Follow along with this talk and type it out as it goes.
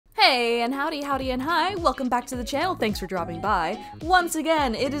Hey, and howdy, and hi, welcome back to the channel, thanks for dropping by. Once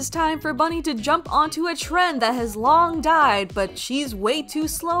again, it is time for Bunny to jump onto a trend that has long died, but she's way too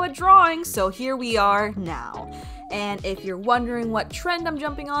slow at drawing, so here we are now. And if you're wondering what trend I'm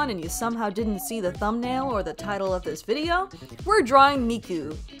jumping on and you somehow didn't see the thumbnail or the title of this video, we're drawing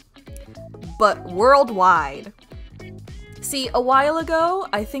Miku, but worldwide. See, a while ago,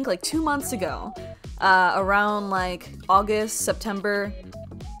 I think like 2 months ago, around like August, September,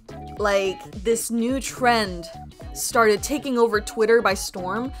 like this new trend started taking over Twitter by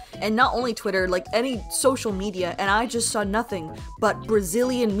storm, and not only Twitter, like any social media, and I just saw nothing but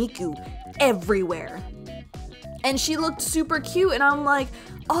Brazilian Miku everywhere. And she looked super cute, and I'm like,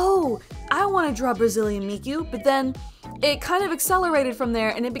 oh, I want to draw Brazilian Miku, but then it kind of accelerated from there,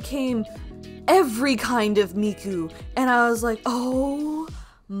 and it became every kind of Miku, and I was like, oh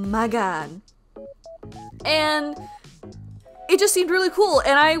my god. And it just seemed really cool,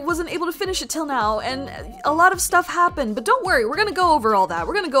 and I wasn't able to finish it till now, and a lot of stuff happened, but don't worry, we're gonna go over all that.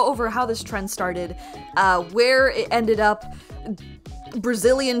 We're gonna go over how this trend started, where it ended up,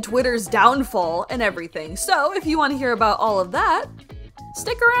 Brazilian Twitter's downfall, and everything. So, if you want to hear about all of that,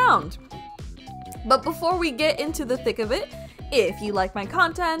 stick around. But before we get into the thick of it, if you like my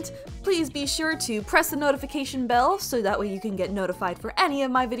content, please be sure to press the notification bell so that way you can get notified for any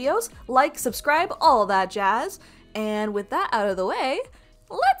of my videos, like, subscribe, all that jazz. And with that out of the way,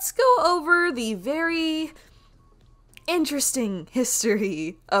 let's go over the very interesting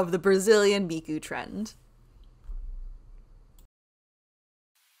history of the Brazilian Miku trend.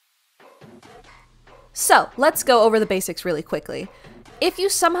 So, let's go over the basics really quickly. If you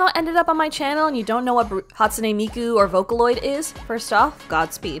somehow ended up on my channel and you don't know what Hatsune Miku or Vocaloid is, first off,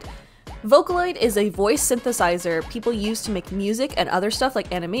 Godspeed. Vocaloid is a voice synthesizer people use to make music and other stuff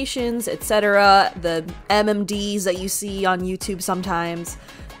like animations, etc., the MMDs that you see on YouTube sometimes,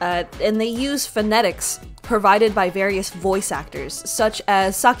 and they use phonetics provided by various voice actors, such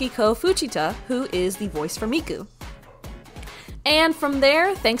as Sakiko Fujita, who is the voice for Miku. And from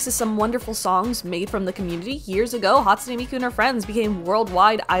there, thanks to some wonderful songs made from the community, years ago, Hatsune Miku and her friends became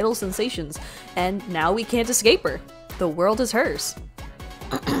worldwide idol sensations, and now we can't escape her. The world is hers.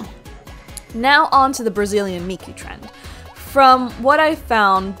 Now on to the Brazilian Miku trend. From what I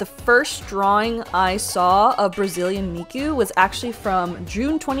found, the first drawing I saw of Brazilian Miku was actually from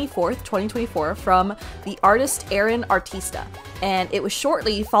June 24th, 2024 from the artist Aaron Artista, and it was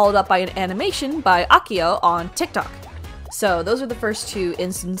shortly followed up by an animation by Akio on TikTok. So those are the first two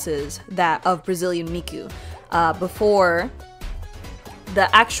instances of Brazilian Miku, before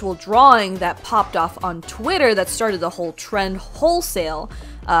the actual drawing that popped off on Twitter that started the whole trend wholesale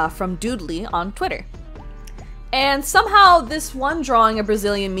from Doodly on Twitter. And somehow this one drawing of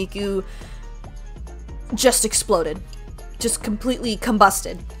Brazilian Miku just exploded. Just completely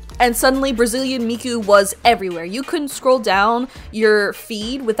combusted. And suddenly Brazilian Miku was everywhere. You couldn't scroll down your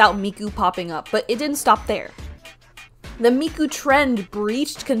feed without Miku popping up, but it didn't stop there. The Miku trend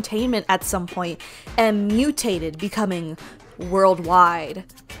breached containment at some point and mutated, becoming worldwide.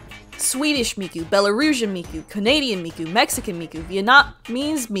 Swedish Miku, Belarusian Miku, Canadian Miku, Mexican Miku,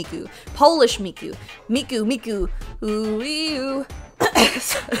 Vietnamese Miku, Polish Miku, Miku, ooh,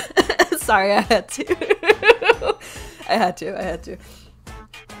 sorry, I had to. I had to.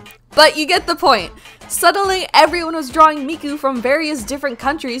 But you get the point. Suddenly, everyone was drawing Miku from various different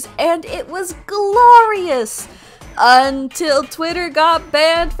countries, and it was glorious! Until Twitter got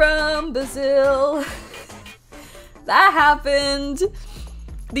banned from Brazil. That happened.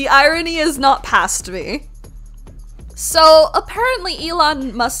 The irony is not past me. So, apparently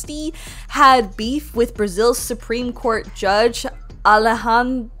Elon Musk had beef with Brazil's Supreme Court Judge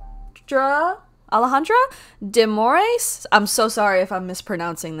Alejandra de Moraes? I'm so sorry if I'm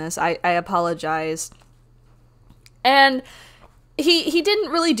mispronouncing this. I apologize. And he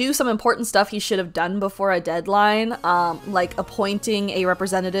didn't really do some important stuff he should have done before a deadline, like appointing a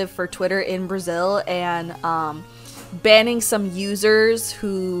representative for Twitter in Brazil and banning some users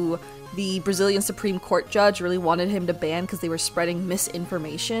who the Brazilian Supreme Court judge really wanted him to ban because they were spreading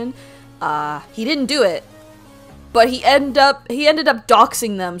misinformation. He didn't do it, but he ended up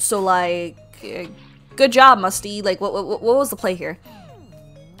doxing them. So like, good job, Musty. Like, what was the play here?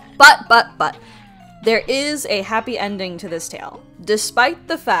 But there is a happy ending to this tale, despite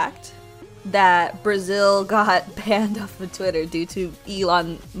the fact that Brazil got banned off of Twitter due to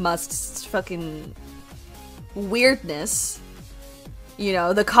Elon Musk's fucking weirdness. You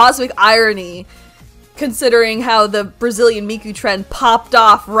know, the cosmic irony, considering how the Brazilian Miku trend popped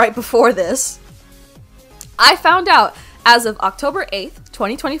off right before this. I found out as of October 8th,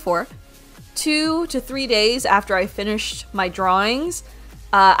 2024, 2 to 3 days after I finished my drawings,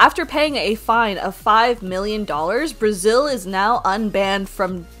 After paying a fine of $5 million, Brazil is now unbanned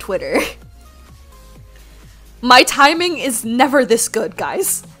from Twitter. My timing is never this good,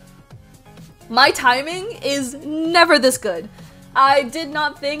 guys. My timing is never this good. I did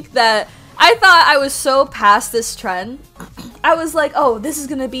not think that... I thought I was so past this trend. I was like, oh, this is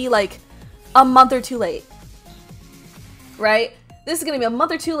gonna be like a month or two late. Right? This is gonna be a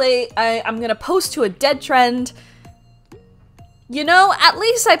month or two late. I'm gonna post to a dead trend. You know, at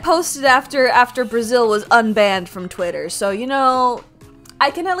least I posted after Brazil was unbanned from Twitter. So, you know, I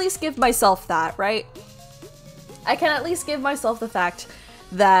can at least give myself that, right? I can at least give myself the fact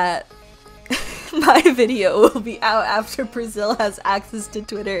that my video will be out after Brazil has access to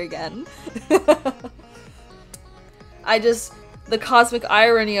Twitter again. The cosmic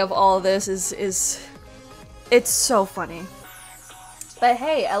irony of all of this is it's so funny. But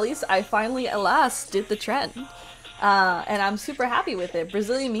hey, at least I finally, at last, did the trend. And I'm super happy with it.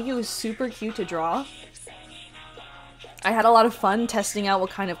 Brazilian Miku is super cute to draw. I had a lot of fun testing out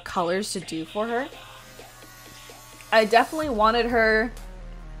what kind of colors to do for her. I definitely wanted her...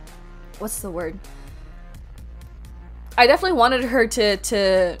 What's the word? I definitely wanted her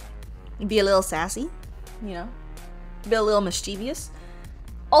to be a little sassy, you know? Be a little mischievous.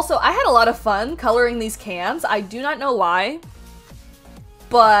 Also, I had a lot of fun coloring these cans. I do not know why,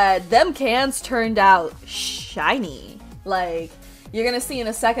 but them cans turned out shiny. Like, you're gonna see in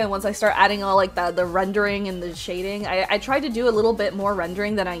a second once I start adding all like the rendering and the shading. I tried to do a little bit more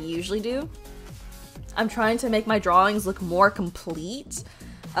rendering than I usually do. I'm trying to make my drawings look more complete.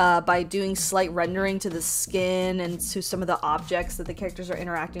 By doing slight rendering to the skin and to some of the objects that the characters are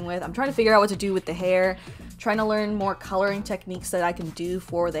interacting with. I'm trying to figure out what to do with the hair, trying to learn more coloring techniques that I can do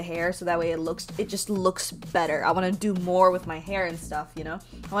for the hair so that way it just looks better. I want to do more with my hair and stuff, you know?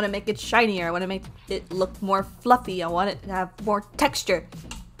 I want to make it shinier, I want to make it look more fluffy, I want it to have more texture.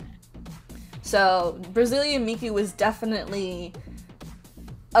 So Brazilian Miku was definitely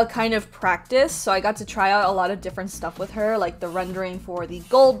a kind of practice, so I got to try out a lot of different stuff with her, like the rendering for the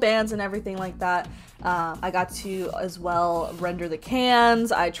gold bands and everything like that. I got to as well render the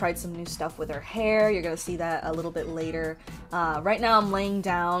cans. I tried some new stuff with her hair. You're gonna see that a little bit later. Right now I'm laying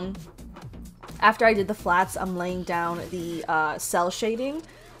down, after I did the flats, I'm laying down the cell shading.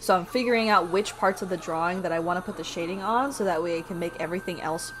 So I'm figuring out which parts of the drawing that I want to put the shading on so that way I can make everything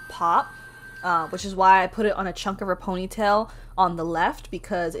else pop. Which is why I put it on a chunk of her ponytail on the left,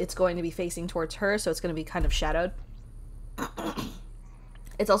 because it's going to be facing towards her, so it's going to be kind of shadowed.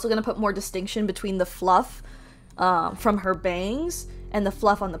 It's also going to put more distinction between the fluff from her bangs and the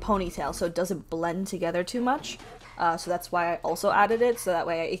fluff on the ponytail, so it doesn't blend together too much. So that's why I also added it, so that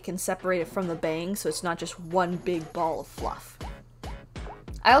way it can separate it from the bangs, so it's not just one big ball of fluff.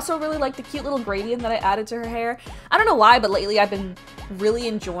 I also really like the cute little gradient that I added to her hair. I don't know why, but lately I've been really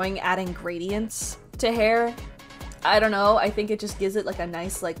enjoying adding gradients to hair. I don't know, I think it just gives it like a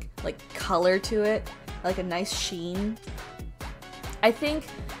nice like color to it, like a nice sheen. I think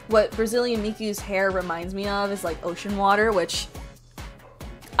what Brazilian Miku's hair reminds me of is like ocean water, which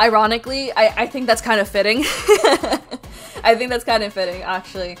ironically, I think that's kind of fitting. I think that's kind of fitting,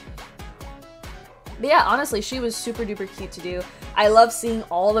 actually. But yeah, honestly, she was super duper cute to do. I love seeing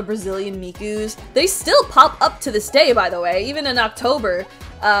all the Brazilian Mikus. They still pop up to this day, by the way, even in October,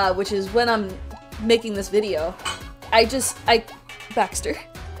 which is when I'm making this video. Baxter.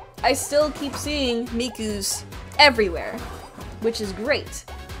 I still keep seeing Mikus everywhere, which is great.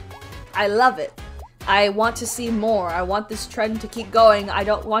 I love it. I want to see more. I want this trend to keep going. I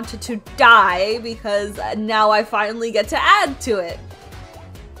don't want it to die because now I finally get to add to it.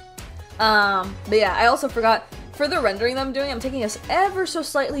 But yeah, I also forgot, for the rendering that I'm doing, I'm taking a ever so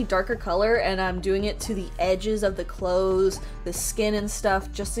slightly darker color and I'm doing it to the edges of the clothes, the skin and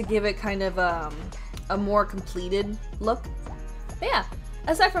stuff, just to give it kind of a more completed look. But yeah,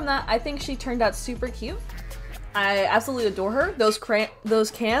 aside from that, I think she turned out super cute. I absolutely adore her.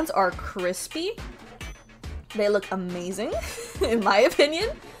 Those cans are crispy. They look amazing, in my opinion.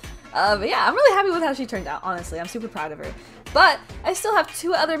 But yeah, I'm really happy with how she turned out, honestly. I'm super proud of her. But I still have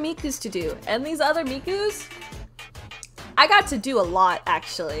 2 other Mikus to do, and these other Mikus, I got to do a lot,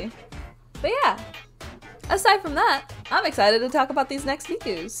 actually. But yeah, aside from that, I'm excited to talk about these next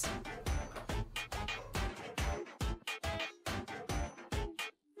Mikus.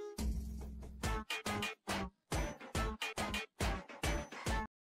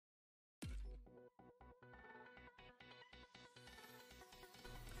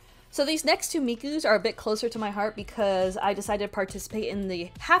 So these next 2 Mikus are a bit closer to my heart because I decided to participate in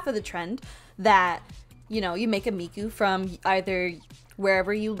the half of the trend that, you know, you make a Miku from either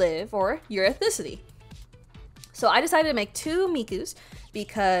wherever you live or your ethnicity. So I decided to make 2 Mikus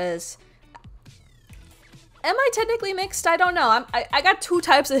because... Am I technically mixed? I don't know. I got 2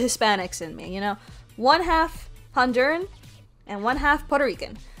 types of Hispanics in me, you know? 1/2 Honduran and 1/2 Puerto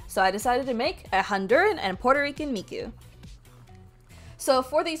Rican. So I decided to make a Honduran and Puerto Rican Miku. So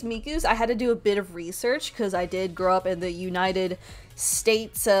for these Mikus, I had to do a bit of research because I did grow up in the United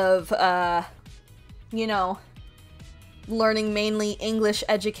States of, you know, learning mainly English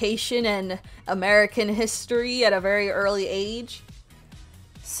education and American history at a very early age.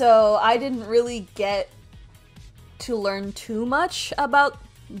 So I didn't really get to learn too much about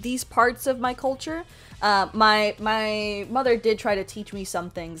these parts of my culture. My mother did try to teach me some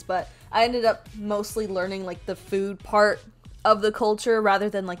things, but I ended up mostly learning like the food part of the culture rather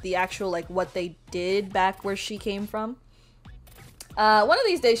than like the actual like what they did back where she came from. One of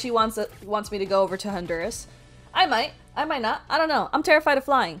these days she wants me to go over to Honduras. I might not. I don't know. I'm terrified of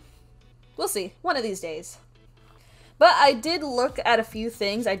flying. We'll see. One of these days. But I did look at a few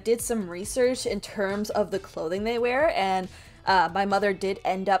things. I did some research in terms of the clothing they wear, and my mother did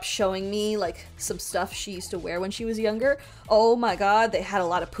end up showing me like some stuff she used to wear when she was younger. Oh my god, they had a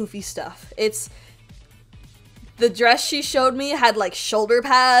lot of poofy stuff. The dress she showed me had like shoulder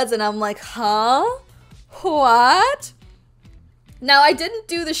pads, and I'm like, huh? What? Now, I didn't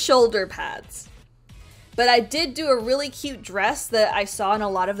do the shoulder pads, but I did do a really cute dress that I saw in a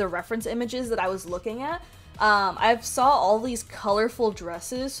lot of the reference images that I was looking at. I saw all these colorful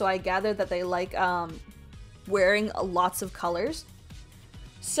dresses, so I gathered that they like wearing lots of colors.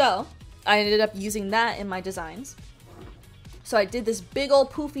 So I ended up using that in my designs. So I did this big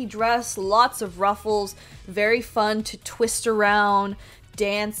old poofy dress, lots of ruffles, very fun to twist around,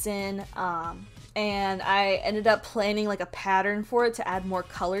 dance in, and I ended up planning like a pattern for it to add more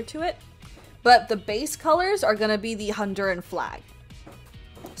color to it. But the base colors are gonna be the Honduran flag.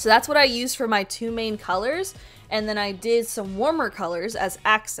 So that's what I used for my 2 main colors, and then I did some warmer colors as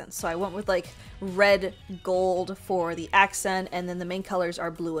accents. So I went with like red gold for the accent, and then the main colors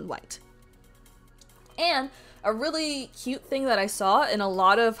are blue and white. And a really cute thing that I saw in a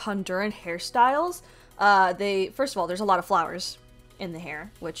lot of Honduran hairstyles, first of all, there's a lot of flowers in the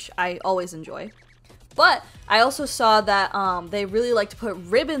hair, which I always enjoy. But I also saw that they really like to put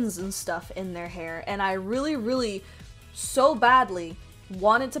ribbons and stuff in their hair, and I really, so badly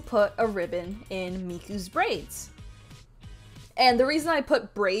wanted to put a ribbon in Miku's braids. And the reason I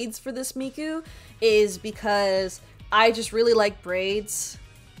put braids for this Miku is because I just really like braids.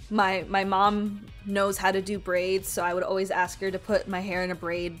 My mom knows how to do braids, so I would always ask her to put my hair in a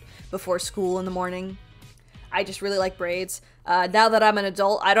braid before school in the morning. I just really like braids. Now that I'm an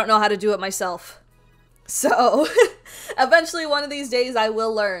adult, I don't know how to do it myself. So eventually one of these days I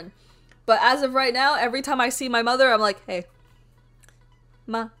will learn. But as of right now, every time I see my mother, I'm like, hey,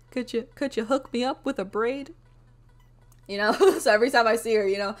 Ma, could you hook me up with a braid? You know, so every time I see her,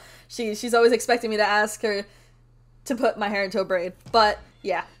 you know, she's always expecting me to ask her to put my hair into a braid. But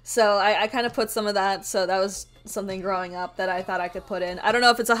yeah, so I kind of put some of that, so that was something growing up that I thought I could put in. I don't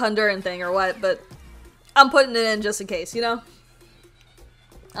know if it's a Honduran thing or what, but I'm putting it in just in case, you know?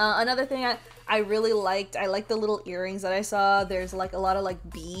 Another thing I really liked, I liked the little earrings that I saw. There's like a lot of like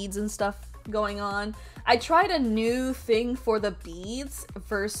beads and stuff going on. I tried a new thing for the beads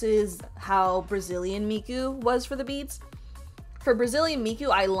versus how Brazilian Miku was for the beads. For Brazilian Miku,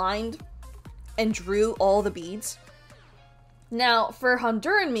 I lined and drew all the beads. Now, for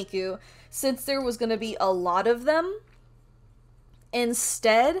Honduran Miku, since there was going to be a lot of them,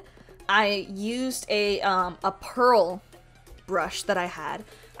 instead, I used a pearl brush that I had.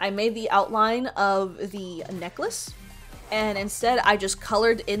 I made the outline of the necklace, and instead I just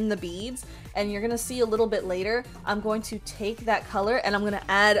colored in the beads, and you're gonna see a little bit later, I'm going to take that color and I'm gonna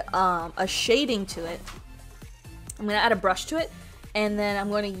add a shading to it. I'm gonna add a brush to it, and then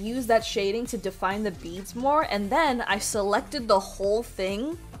I'm going to use that shading to define the beads more, and then I selected the whole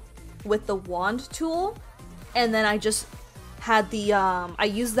thing with the wand tool, and then I just had the, I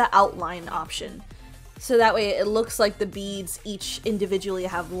used the outline option. So that way it looks like the beads each individually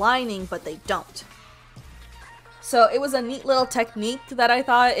have lining, but they don't. So it was a neat little technique that I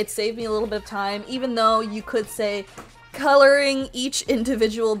thought. It saved me a little bit of time, even though you could say coloring each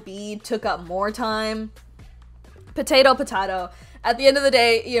individual bead took up more time. Potato, potato. At the end of the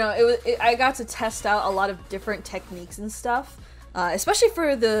day, you know, I got to test out a lot of different techniques and stuff, especially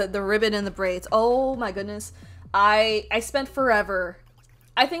for the ribbon and the braids. Oh my goodness. I spent forever.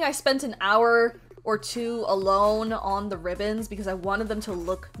 I think I spent an hour or two alone on the ribbons because I wanted them to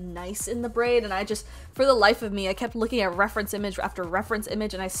look nice in the braid, and I just, for the life of me, I kept looking at reference image after reference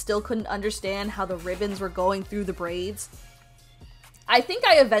image, and I still couldn't understand how the ribbons were going through the braids. I think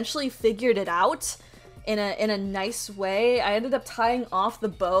I eventually figured it out, in a nice way. I ended up tying off the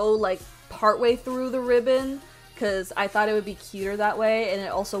bow like partway through the ribbon because I thought it would be cuter that way, and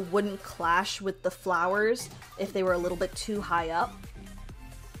it also wouldn't clash with the flowers if they were a little bit too high up.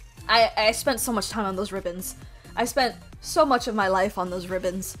 I spent so much time on those ribbons. I spent so much of my life on those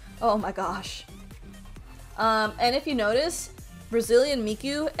ribbons. Oh my gosh. And if you notice, Brazilian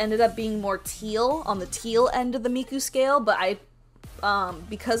Miku ended up being more teal, on the teal end of the Miku scale, but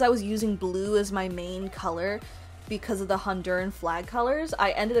because I was using blue as my main color, because of the Honduran flag colors,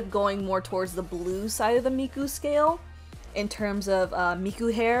 I ended up going more towards the blue side of the Miku scale in terms of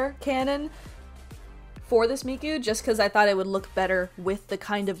Miku hair canon for this Miku, just because I thought it would look better with the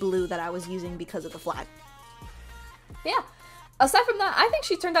kind of blue that I was using because of the flag. Yeah. Aside from that, I think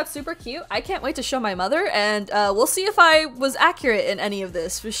she turned out super cute. I can't wait to show my mother, and we'll see if I was accurate in any of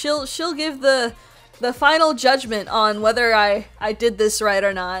this. She'll give the final judgment on whether I did this right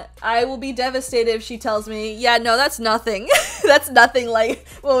or not. I will be devastated if she tells me, yeah, no, that's nothing. That's nothing like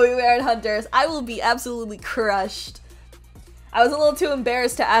what we wear in Honduras. I will be absolutely crushed. I was a little too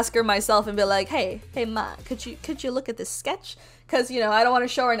embarrassed to ask her myself and be like, hey ma, could you look at this sketch? Because, you know, I don't want to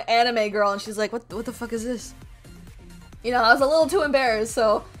show her an anime girl and she's like, what the fuck is this? You know, I was a little too embarrassed,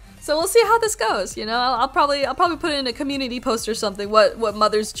 so we'll see how this goes, you know? I'll probably put in a community post or something what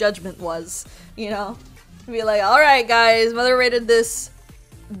Mother's judgment was, you know? Be like, alright guys, Mother rated this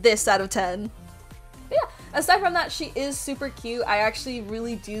out of 10. But yeah, aside from that, she is super cute. I actually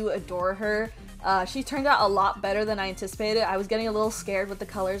really do adore her. She turned out a lot better than I anticipated. I was getting a little scared with the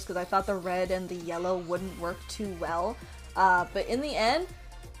colors because I thought the red and the yellow wouldn't work too well. But in the end,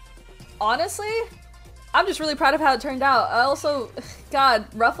 honestly, I'm just really proud of how it turned out. I also, God,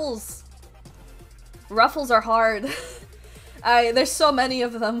 ruffles are hard. There's so many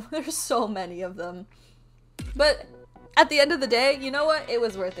of them. There's so many of them. But at the end of the day, you know what? It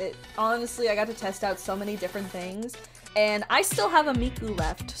was worth it. Honestly, I got to test out so many different things. And I still have a Miku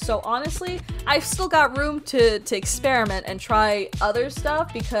left. So honestly, I've still got room to experiment and try other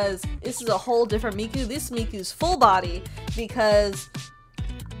stuff because this is a whole different Miku. This Miku's full body because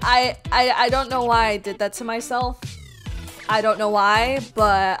I don't know why I did that to myself. I don't know why,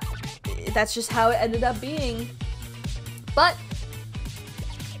 but that's just how it ended up being. But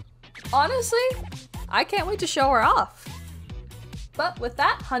honestly, I can't wait to show her off. But with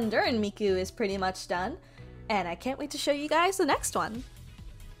that, Honduran Miku is pretty much done, and I can't wait to show you guys the next one.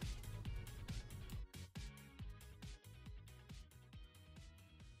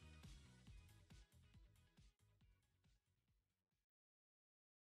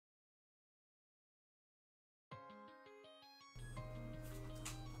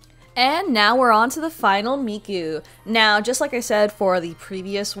 And now we're on to the final Miku. Now, just like I said for the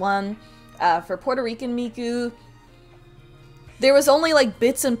previous one, for Puerto Rican Miku, there was only like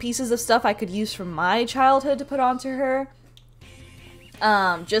bits and pieces of stuff I could use from my childhood to put onto her.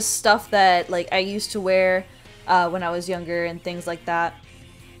 Just stuff that like I used to wear when I was younger and things like that.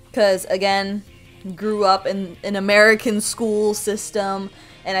 Because again, grew up in an American school system,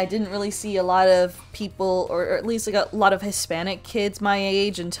 and I didn't really see a lot of people, or at least like a lot of Hispanic kids my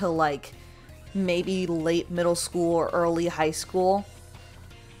age until like maybe late middle school or early high school.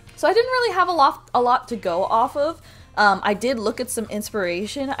 So I didn't really have a lot to go off of. I did look at some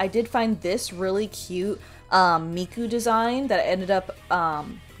inspiration. I did find this really cute Miku design that I ended up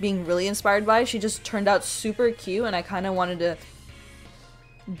being really inspired by. She just turned out super cute, and I kind of wanted to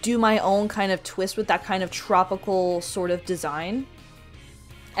do my own kind of twist with that kind of tropical sort of design.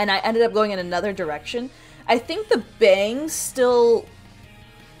 And I ended up going in another direction. I think the bangs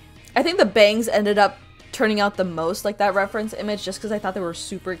ended up turning out the most like that reference image just because I thought they were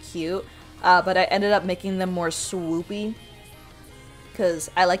super cute. But I ended up making them more swoopy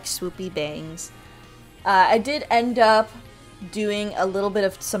because I like swoopy bangs. I did end up doing a little bit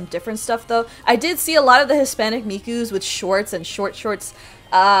of some different stuff though. I did see a lot of the Hispanic Mikus with shorts and short shorts.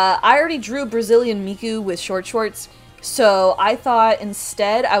 I already drew Brazilian Miku with short shorts. So I thought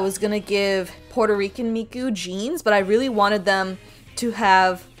instead I was gonna give Puerto Rican Miku jeans, but I really wanted them to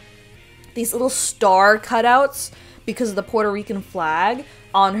have these little star cutouts because of the Puerto Rican flag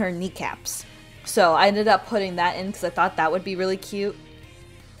on her kneecaps. So I ended up putting that in because I thought that would be really cute.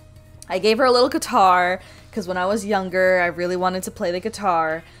 I gave her a little guitar because when I was younger I really wanted to play the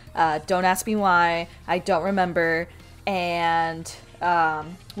guitar. Don't ask me why, I don't remember. And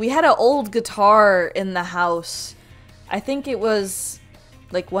we had an old guitar in the house. I think it was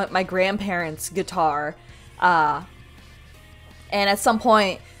like what my grandparents' guitar, and at some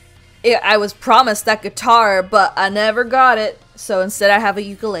point I was promised that guitar, but I never got it, so instead I have a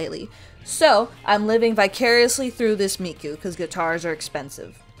ukulele. So I'm living vicariously through this Miku because guitars are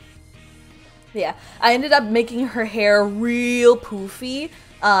expensive. Yeah, I ended up making her hair real poofy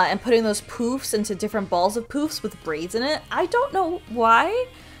and putting those poofs into different balls of poofs with braids in it. I don't know why.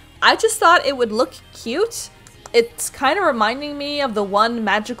 I just thought it would look cute. It's kind of reminding me of the one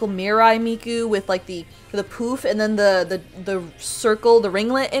Magical Mirai Miku with like the poof and then the circle, the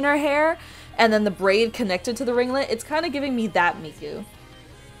ringlet in her hair, and then the braid connected to the ringlet. It's kind of giving me that Miku.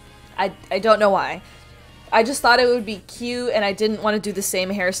 I don't know why. I just thought it would be cute, and I didn't want to do the same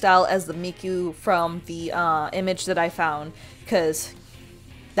hairstyle as the Miku from the image that I found, because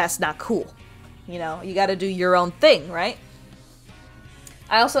that's not cool. You know, you gotta do your own thing, right?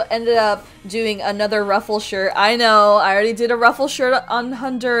 I also ended up doing another ruffle shirt. I know, I already did a ruffle shirt on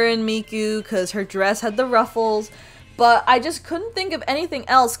Honduran Miku, because her dress had the ruffles, but I just couldn't think of anything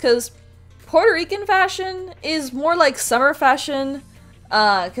else, because Puerto Rican fashion is more like summer fashion,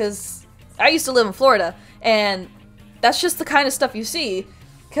 because I used to live in Florida, and that's just the kind of stuff you see,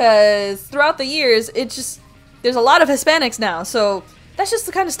 because throughout the years, there's a lot of Hispanics now, so that's just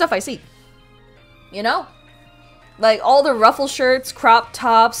the kind of stuff I see, you know? Like, all the ruffle shirts, crop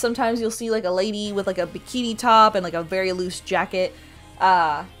tops, sometimes you'll see, like, a lady with, like, a bikini top and, like, a very loose jacket,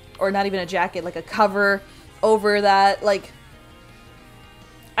 or not even a jacket, like, a cover over that, like,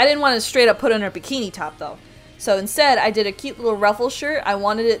 I didn't want to straight up put on her bikini top, though. So instead, I did a cute little ruffle shirt. I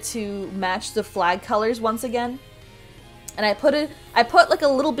wanted it to match the flag colors once again. And I put like a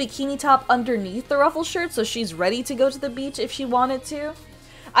little bikini top underneath the ruffle shirt so she's ready to go to the beach if she wanted to.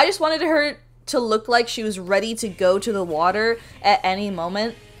 I just wanted her to look like she was ready to go to the water at any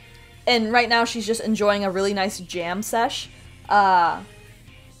moment. And right now she's just enjoying a really nice jam sesh. I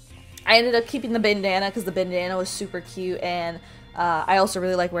ended up keeping the bandana because the bandana was super cute, and I also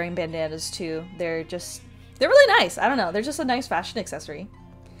really like wearing bandanas too. They're really nice. I don't know. They're just a nice fashion accessory.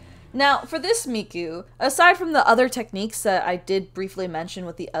 Now, for this Miku, aside from the other techniques that I did briefly mention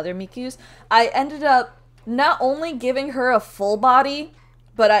with the other Mikus, I ended up not only giving her a full body,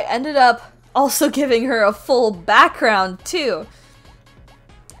 but I ended up also giving her a full background too.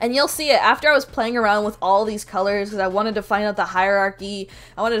 And you'll see it after I was playing around with all these colors because I wanted to find out the hierarchy.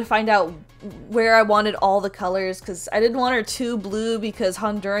 I wanted to find out where I wanted all the colors because I didn't want her too blue because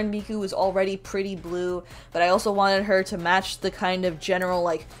Honduran Miku was already pretty blue, but I also wanted her to match the kind of general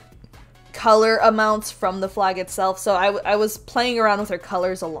like color amounts from the flag itself. So I was playing around with her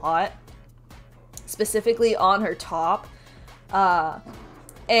colors a lot, specifically on her top.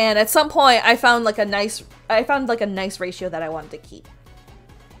 And at some point I found like a nice ratio that I wanted to keep.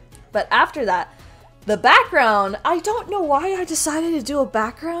 But after that, the background, I don't know why I decided to do a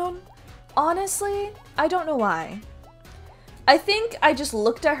background. Honestly, I don't know why. I think I just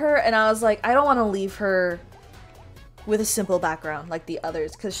looked at her and I was like, I don't want to leave her with a simple background like the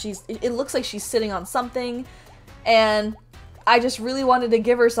others because it looks like she's sitting on something and I just really wanted to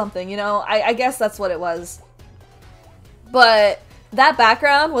give her something, you know? I guess that's what it was. But that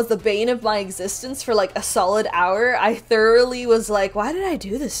background was the bane of my existence for like a solid hour. I thoroughly was like, why did I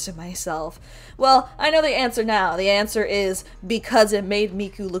do this to myself? Well, I know the answer now. The answer is because it made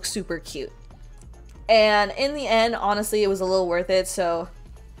Miku look super cute. And in the end, honestly, it was a little worth it, so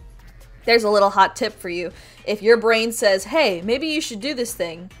there's a little hot tip for you. If your brain says, hey, maybe you should do this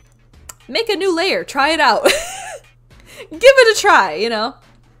thing, make a new layer, try it out. Give it a try, you know?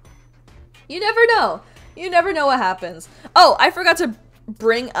 You never know. You never know what happens. Oh, I forgot to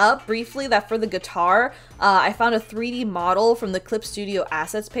bring up briefly that for the guitar, I found a 3D model from the Clip Studio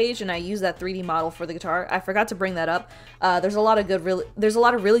assets page, and I used that 3D model for the guitar. I forgot to bring that up. There's a lot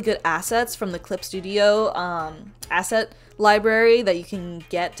of really good assets from the Clip Studio asset library that you can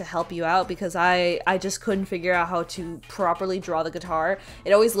get to help you out because I just couldn't figure out how to properly draw the guitar.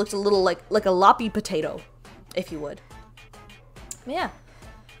 It always looked a little like a loppy potato, if you would. Yeah.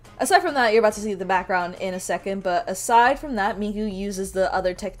 Aside from that, you're about to see the background in a second, but aside from that, Miku uses the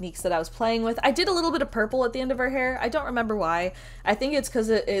other techniques that I was playing with. I did a little bit of purple at the end of her hair. I don't remember why. I think it's because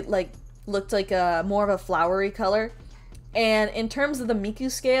it like looked like more of a flowery color. And in terms of the Miku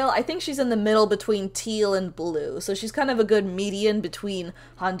scale, I think she's in the middle between teal and blue. So she's kind of a good median between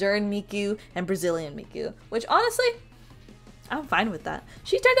Honduran Miku and Brazilian Miku, which honestly, I'm fine with that.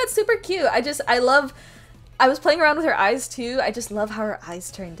 She turned out super cute. I was playing around with her eyes too. I just love how her eyes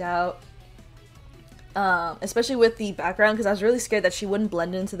turned out. Especially with the background because I was really scared that she wouldn't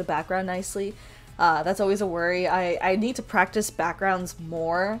blend into the background nicely. That's always a worry. I need to practice backgrounds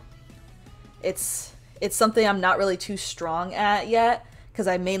more. It's something I'm not really too strong at yet because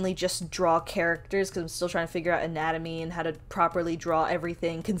I mainly just draw characters because I'm still trying to figure out anatomy and how to properly draw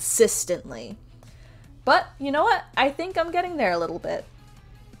everything consistently. But you know what? I think I'm getting there a little bit.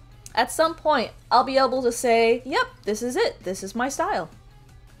 At some point, I'll be able to say, yep, this is it. This is my style.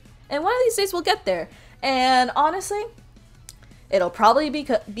 And one of these days we'll get there. And honestly, it'll probably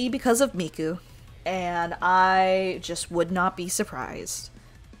be because of Miku. And I just would not be surprised.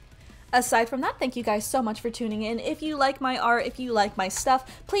 Aside from that, thank you guys so much for tuning in. If you like my art, if you like my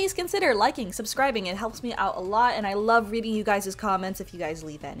stuff, please consider liking, subscribing. It helps me out a lot, and I love reading you guys' comments if you guys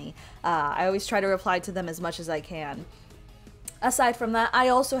leave any. I always try to reply to them as much as I can. Aside from that, I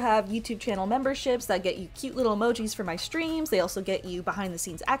also have YouTube channel memberships that get you cute little emojis for my streams. They also get you behind the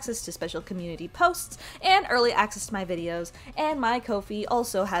scenes access to special community posts and early access to my videos. And my Ko-fi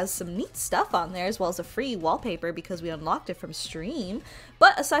also has some neat stuff on there, as well as a free wallpaper because we unlocked it from stream.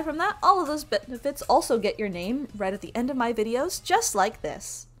 But aside from that, all of those benefits also get your name right at the end of my videos, just like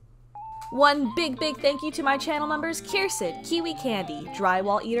this. One big thank you to my channel members: Kirsid, Kiwi Candy,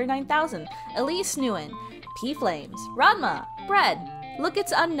 Drywall Eater 9000, Elise Nguyen, P Flames, Ranma, Bread, Look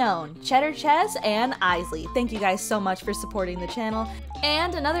It's Unknown, Cheddar Ches, and Isley. Thank you guys so much for supporting the channel.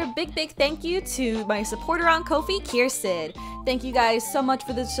 And another big thank you to my supporter on Ko-fi, Kirsid. Thank you guys so much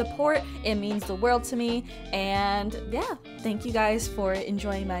for the support. It means the world to me. And yeah, thank you guys for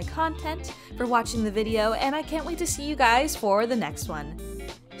enjoying my content, for watching the video, and I can't wait to see you guys for the next one.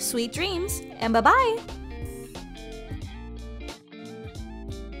 Sweet dreams, and bye-bye!